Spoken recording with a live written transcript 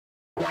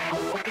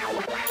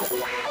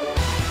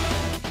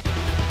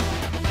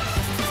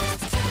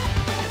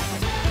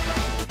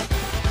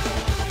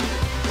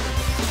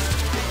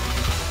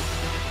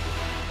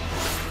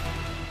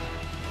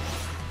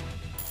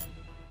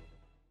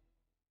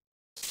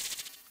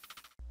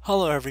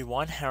Hello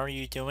everyone, how are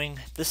you doing?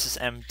 This is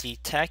MD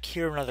Tech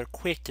here, another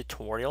quick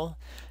tutorial.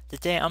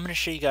 Today I'm going to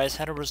show you guys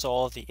how to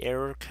resolve the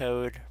error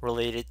code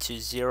related to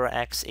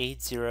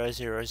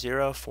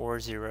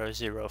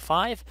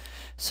 0x80004005.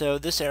 So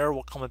this error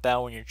will come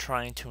about when you're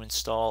trying to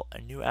install a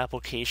new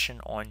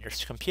application on your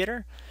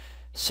computer.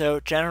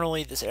 So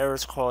generally this error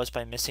is caused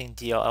by missing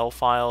DLL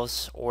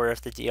files, or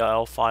if the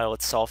DLL file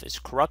itself is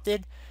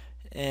corrupted,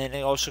 and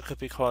it also could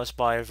be caused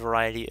by a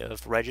variety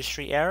of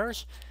registry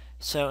errors.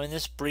 So in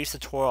this brief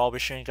tutorial, I'll be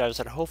showing you guys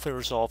how to hopefully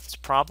resolve this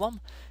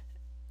problem.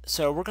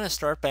 So we're going to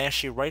start by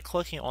actually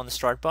right-clicking on the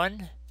Start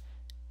button,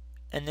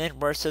 and then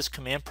where it says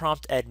Command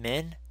Prompt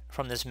Admin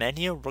from this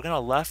menu, we're going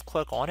to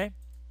left-click on it.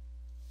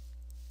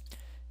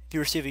 If you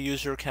receive a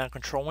user account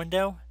control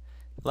window,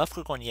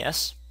 left-click on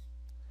Yes.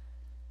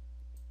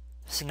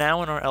 So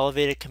now in our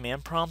elevated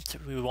command prompt,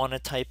 we want to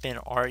type in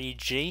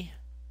reg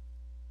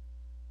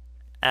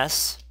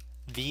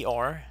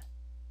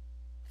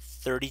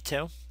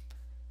svr32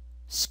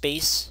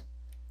 space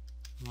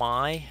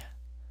my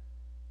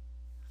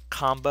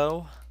com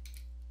b,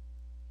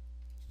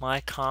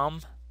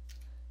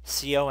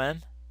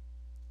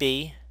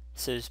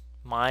 so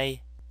my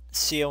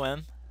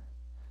COM-OBJECT.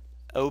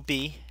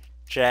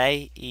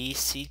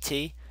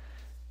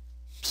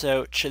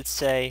 So it should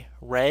say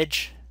reg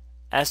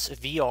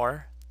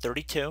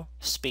svr32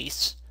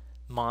 space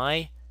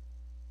my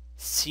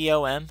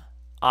com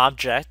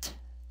object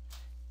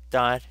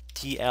dot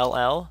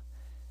dll,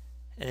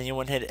 and then you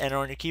want to hit enter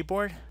on your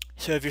keyboard.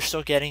 So if you're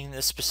still getting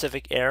this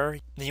specific error,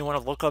 then you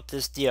want to look up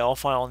this DLL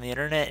file on the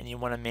internet and you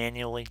want to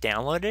manually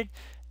download it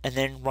and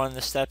then run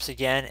the steps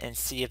again and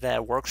see if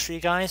that works for you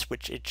guys,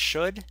 which it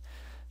should.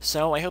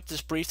 So I hope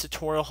this brief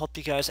tutorial helped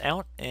you guys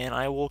out, and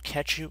I will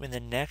catch you in the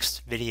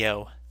next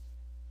video.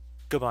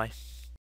 Goodbye.